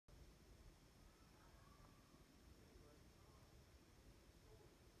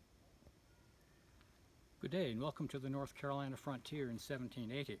Good day and welcome to the North Carolina frontier in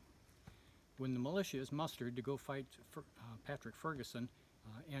 1780. When the militia is mustered to go fight Patrick Ferguson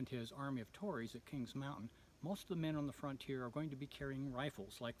and his army of Tories at Kings Mountain, most of the men on the frontier are going to be carrying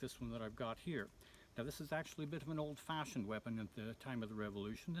rifles like this one that I've got here. Now this is actually a bit of an old-fashioned weapon at the time of the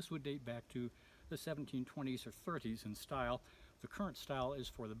Revolution. This would date back to the 1720s or 30s in style. The current style is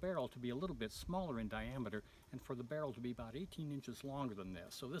for the barrel to be a little bit smaller in diameter and for the barrel to be about 18 inches longer than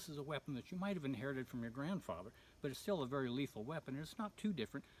this. So this is a weapon that you might have inherited from your grandfather, but it's still a very lethal weapon, and it's not too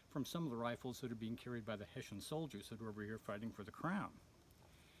different from some of the rifles that are being carried by the Hessian soldiers that are over here fighting for the crown.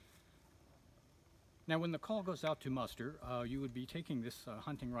 Now when the call goes out to muster, you would be taking this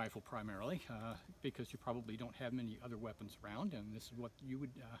hunting rifle primarily because you probably don't have many other weapons around, and this is what you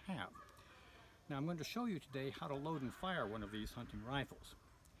would have. Now I'm going to show you today how to load and fire one of these hunting rifles.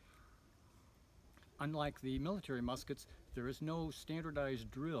 Unlike the military muskets, there is no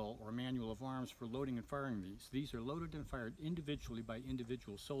standardized drill or manual of arms for loading and firing these. These are loaded and fired individually by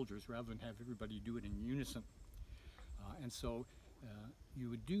individual soldiers rather than have everybody do it in unison. And so you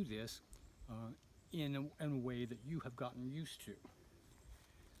would do this in a way that you have gotten used to.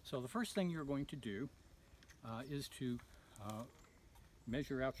 So the first thing you're going to do is to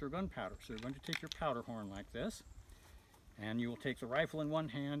measure out your gunpowder. So you're going to take your powder horn like this, and you will take the rifle in one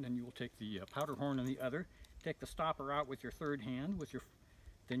hand and you will take the powder horn in the other. Take the stopper out with your third hand.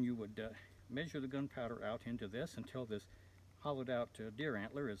 Then you would measure the gunpowder out into this until this hollowed out deer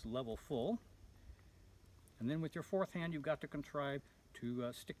antler is level full. And then with your fourth hand you've got to contrive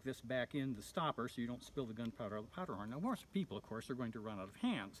to stick this back in the stopper so you don't spill the gunpowder out of the powder horn. Now most people, of course, are going to run out of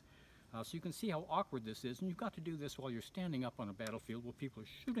hands. So you can see how awkward this is, and you've got to do this while you're standing up on a battlefield while people are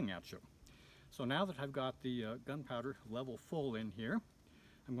shooting at you. So now that I've got the gunpowder level full in here,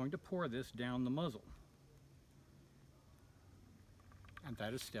 I'm going to pour this down the muzzle. And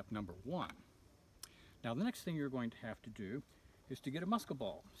that is step number one. Now the next thing you're going to have to do is to get a musket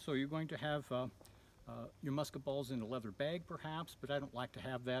ball. So you're going to have your musket balls in a leather bag perhaps, but I don't like to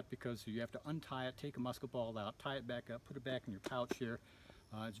have that because you have to untie it, take a musket ball out, tie it back up, put it back in your pouch here.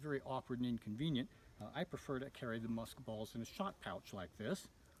 It's very awkward and inconvenient. I prefer to carry the musket balls in a shot pouch like this.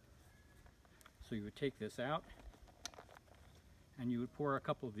 So you would take this out and you would pour a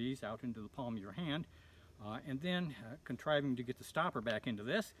couple of these out into the palm of your hand, and then contriving to get the stopper back into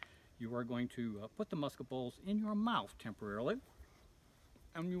this, you are going to put the musket balls in your mouth temporarily,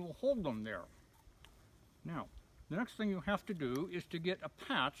 and you will hold them there. Now the next thing you have to do is to get a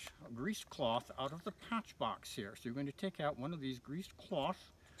patch, a greased cloth, out of the patch box here. So you're going to take out one of these greased cloths,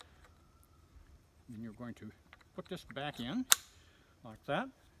 and you're going to put this back in like that.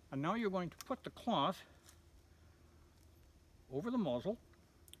 And now you're going to put the cloth over the muzzle.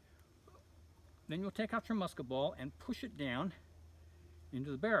 Then you'll take out your musket ball and push it down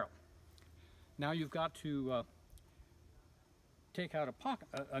into the barrel. Now you've got to take out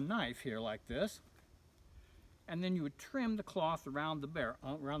a knife here like this, and then you would trim the cloth around the barrel,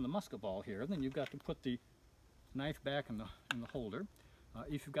 around the musket ball here. Then you've got to put the knife back in the holder.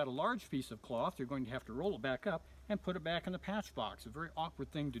 If you've got a large piece of cloth, you're going to have to roll it back up and put it back in the patch box. A very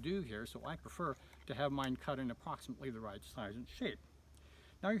awkward thing to do here, so I prefer to have mine cut in approximately the right size and shape.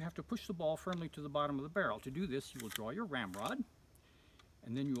 Now you have to push the ball firmly to the bottom of the barrel. To do this, you will draw your ramrod,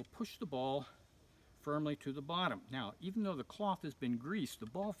 and then you will push the ball firmly to the bottom. Now, even though the cloth has been greased, the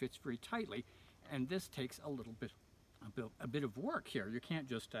ball fits very tightly, and this takes a bit of work here. You can't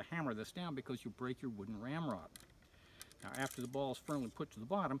just hammer this down because you'll break your wooden ramrod. Now after the ball is firmly put to the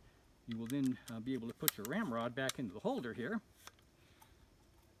bottom, you will then be able to put your ramrod back into the holder here.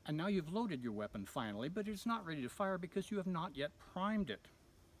 And now you've loaded your weapon finally, but it's not ready to fire because you have not yet primed it.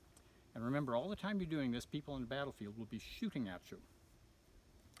 And remember, all the time you're doing this, people on the battlefield will be shooting at you.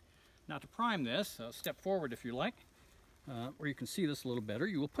 Now to prime this, step forward if you like, where you can see this a little better.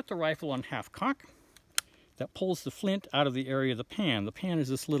 You will put the rifle on half cock. That pulls the flint out of the area of the pan. The pan is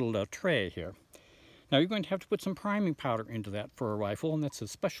this little tray here. Now you're going to have to put some priming powder into that for a rifle, and that's a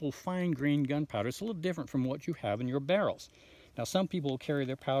special fine-grained gunpowder. It's a little different from what you have in your barrels. Now some people carry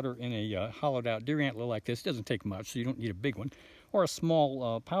their powder in a hollowed-out deer antler like this. It doesn't take much, so you don't need a big one, or a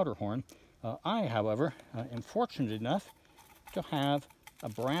small powder horn. I, however, am fortunate enough to have a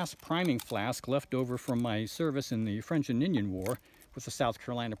brass priming flask left over from my service in the French and Indian War with the South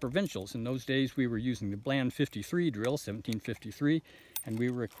Carolina Provincials. In those days we were using the Bland 53 drill, 1753, and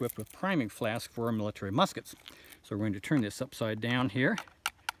we were equipped with priming flasks for our military muskets. So we're going to turn this upside down here,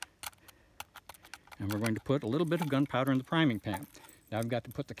 and we're going to put a little bit of gunpowder in the priming pan. Now I've got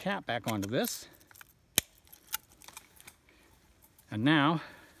to put the cap back onto this, and now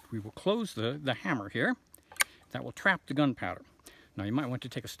we will close the hammer here. That will trap the gunpowder. Now you might want to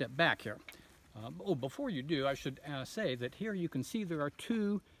take a step back here. Oh, before you do, I should say that here you can see there are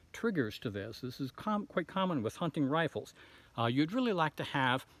two triggers to this. This is quite common with hunting rifles. You'd really like to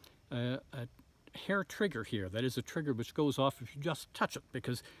have a hair trigger here. That is a trigger which goes off if you just touch it,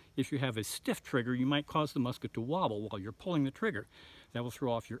 because if you have a stiff trigger, you might cause the musket to wobble while you're pulling the trigger. That will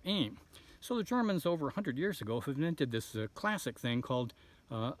throw off your aim. So the Germans over 100 years ago have invented this classic thing called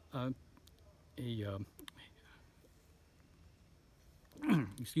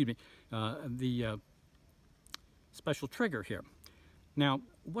excuse me, the special trigger here. Now,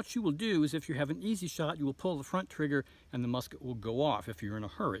 what you will do is if you have an easy shot, you will pull the front trigger and the musket will go off if you're in a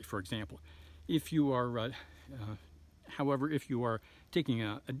hurry, for example. If you are, however, if you are taking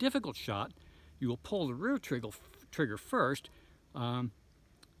a difficult shot, you will pull the rear trigger first.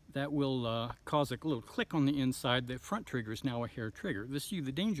 That will cause a little click on the inside. The front trigger is now a hair trigger.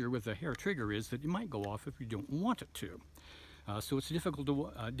 The danger with a hair trigger is that it might go off if you don't want it to. So it's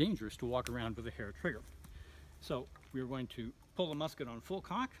dangerous to walk around with a hair trigger. So we're going to pull the musket on full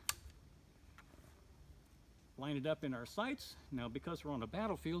cock, line it up in our sights. Now, because we're on a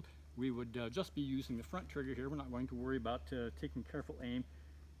battlefield, we would just be using the front trigger here. We're not going to worry about taking careful aim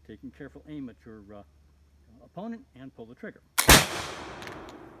at your opponent, and pull the trigger.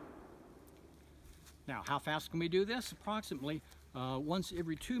 Now, how fast can we do this? Approximately once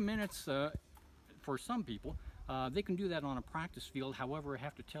every 2 minutes for some people. They can do that on a practice field. However, I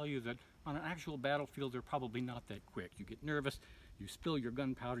have to tell you that on an actual battlefield, they're probably not that quick. You get nervous, you spill your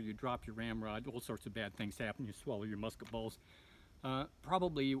gunpowder, you drop your ramrod, all sorts of bad things happen, you swallow your musket balls.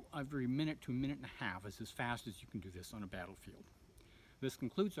 Probably every minute to a minute and a half is as fast as you can do this on a battlefield. This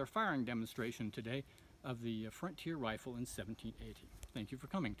concludes our firing demonstration today of the Frontier rifle in 1780. Thank you for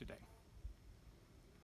coming today.